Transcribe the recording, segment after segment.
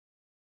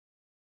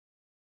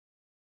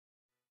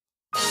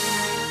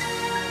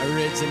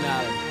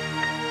Original.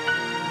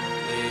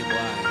 Hey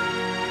boy,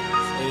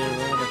 they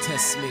don't wanna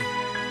test me.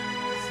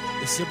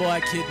 It's your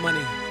boy Kid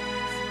Money,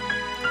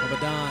 Papa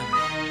Don.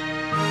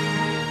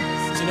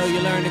 But you know you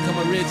learn to come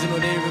original,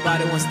 then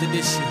everybody wants to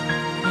dish you.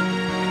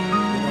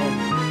 You know,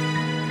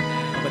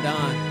 Papa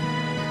Don.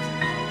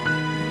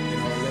 You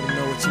know, let them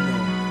know what you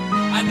know.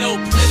 I know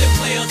plenty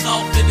players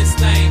off in this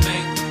thing,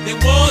 man. They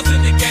was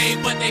in the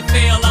game, but they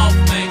fell off,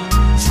 man.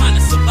 Trying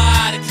to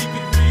survive and keep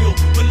it real,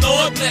 but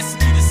Lord bless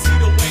me to see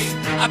the way.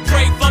 I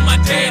pray for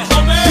my dead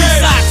homies.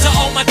 Peace out to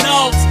all my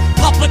dogs.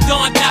 Papa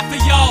Don died for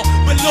y'all,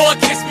 but Lord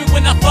catch me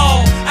when I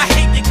fall. I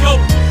hate to go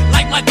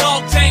like my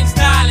dog James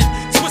Dylan,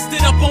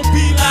 twisted up on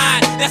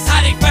B-line. That's how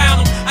they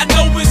found him. I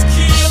know it's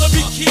kill or be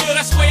killed.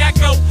 That's where I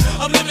go.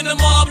 I'm living the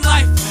mob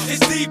life.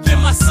 It's deep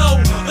in my soul,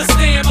 but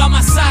staying by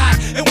my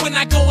side. And when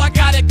I go, I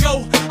gotta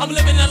go. I'm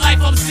living the life.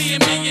 I'm seeing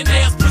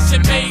millionaires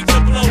pushing major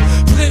blow.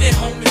 Plenty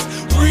homies,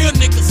 real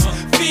niggas,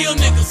 feel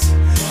niggas.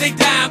 They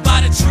dying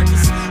by the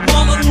triggers.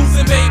 Mama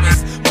losing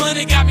babies.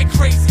 Money got me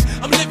crazy.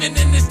 I'm living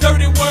in this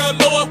dirty world.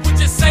 Lord, would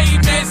you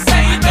save me?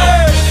 Save me.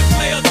 Many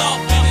players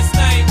off in this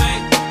thing,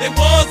 man. They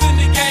was in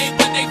the game,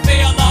 but they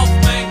fell off,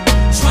 man.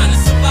 Trying to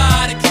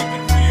survive and keep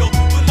it real.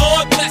 But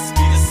Lord bless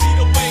me to see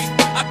the way.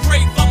 I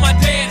pray for my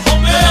dead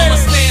homie. But I'ma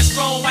stand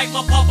strong like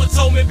my papa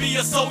told me. Be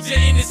a soldier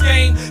in this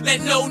game.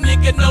 Let no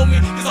nigga know me,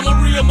 cause I'm a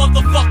real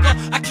motherfucker.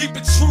 I keep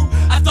it true.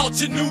 I thought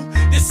you knew.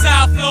 This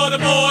South Florida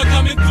boy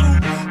coming through.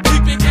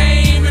 Keeping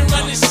game and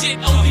running shit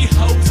on these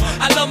hoes.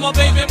 I love my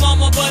baby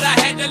mama, but I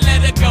had to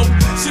let her go.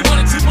 She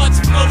wanted too much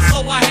flow,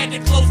 so I had to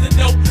close the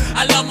door.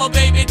 I love my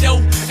baby though,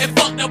 and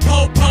fuck the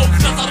po-po,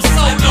 cause I'm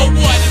so low.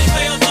 Boy, they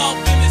failed off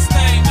in this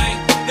thing, man.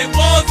 They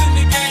was in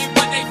the game,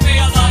 but they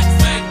failed off,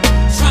 man.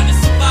 Trying to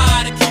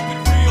survive and keep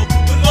it real,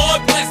 but Lord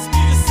bless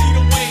me to see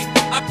the way.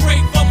 I pray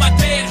for my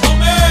dead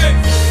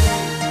homies.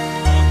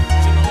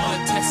 You don't wanna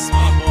test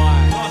me, boy.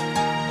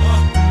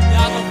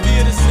 Y'all gonna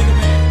feel this nigga,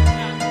 man.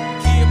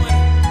 Kid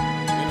Money,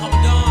 Papa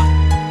Don.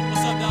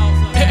 What's up, dog?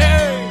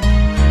 Hey,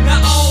 now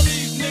all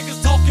these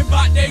niggas talking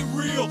about they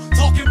real,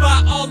 talking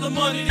about all the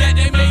money that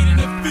they made in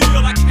the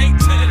field. I can't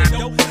tell it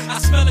though. I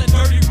smell a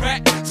dirty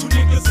rat. Two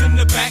niggas in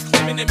the back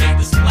claiming they made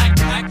this black.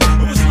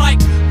 It was like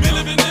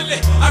Milli Vanilli.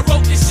 I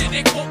wrote this shit,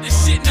 they quote this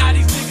shit. Now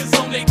these niggas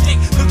on they dick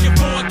looking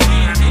for a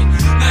kid hit.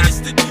 Now this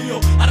the deal.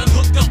 I done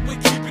hooked up with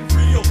Keep It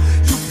Real.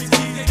 UPT,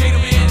 they gave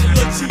them in and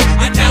Lil G.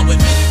 And now with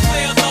many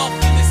players off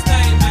in this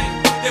thing, man.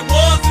 They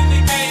was in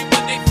the game,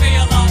 but they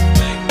fell off,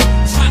 man.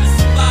 Trying to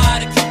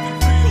survive and keep it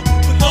real.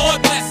 But Lord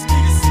bless me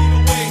to see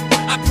the way.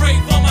 I pray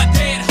for my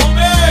dead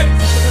homies.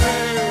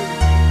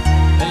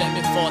 They let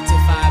me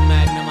 45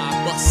 Magnum, I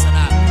bust it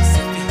out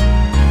Pacific.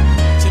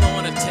 You don't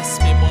wanna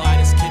test me, boy,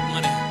 this Kid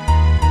Money.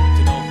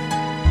 You know,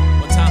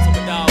 one time for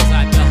my dogs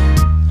out there.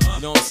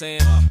 You know what I'm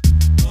saying?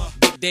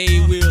 Big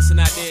Dave Wilson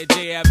out there at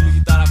J Avenue,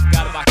 you thought I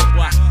forgot about your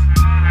boy.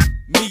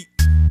 Meat,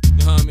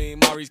 you know what I mean?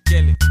 Maurice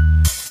Kelly.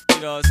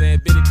 You know what I'm saying?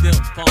 Benny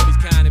Dimps, Palm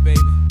Beach County, baby.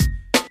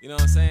 You know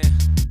what I'm saying?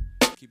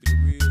 Keep it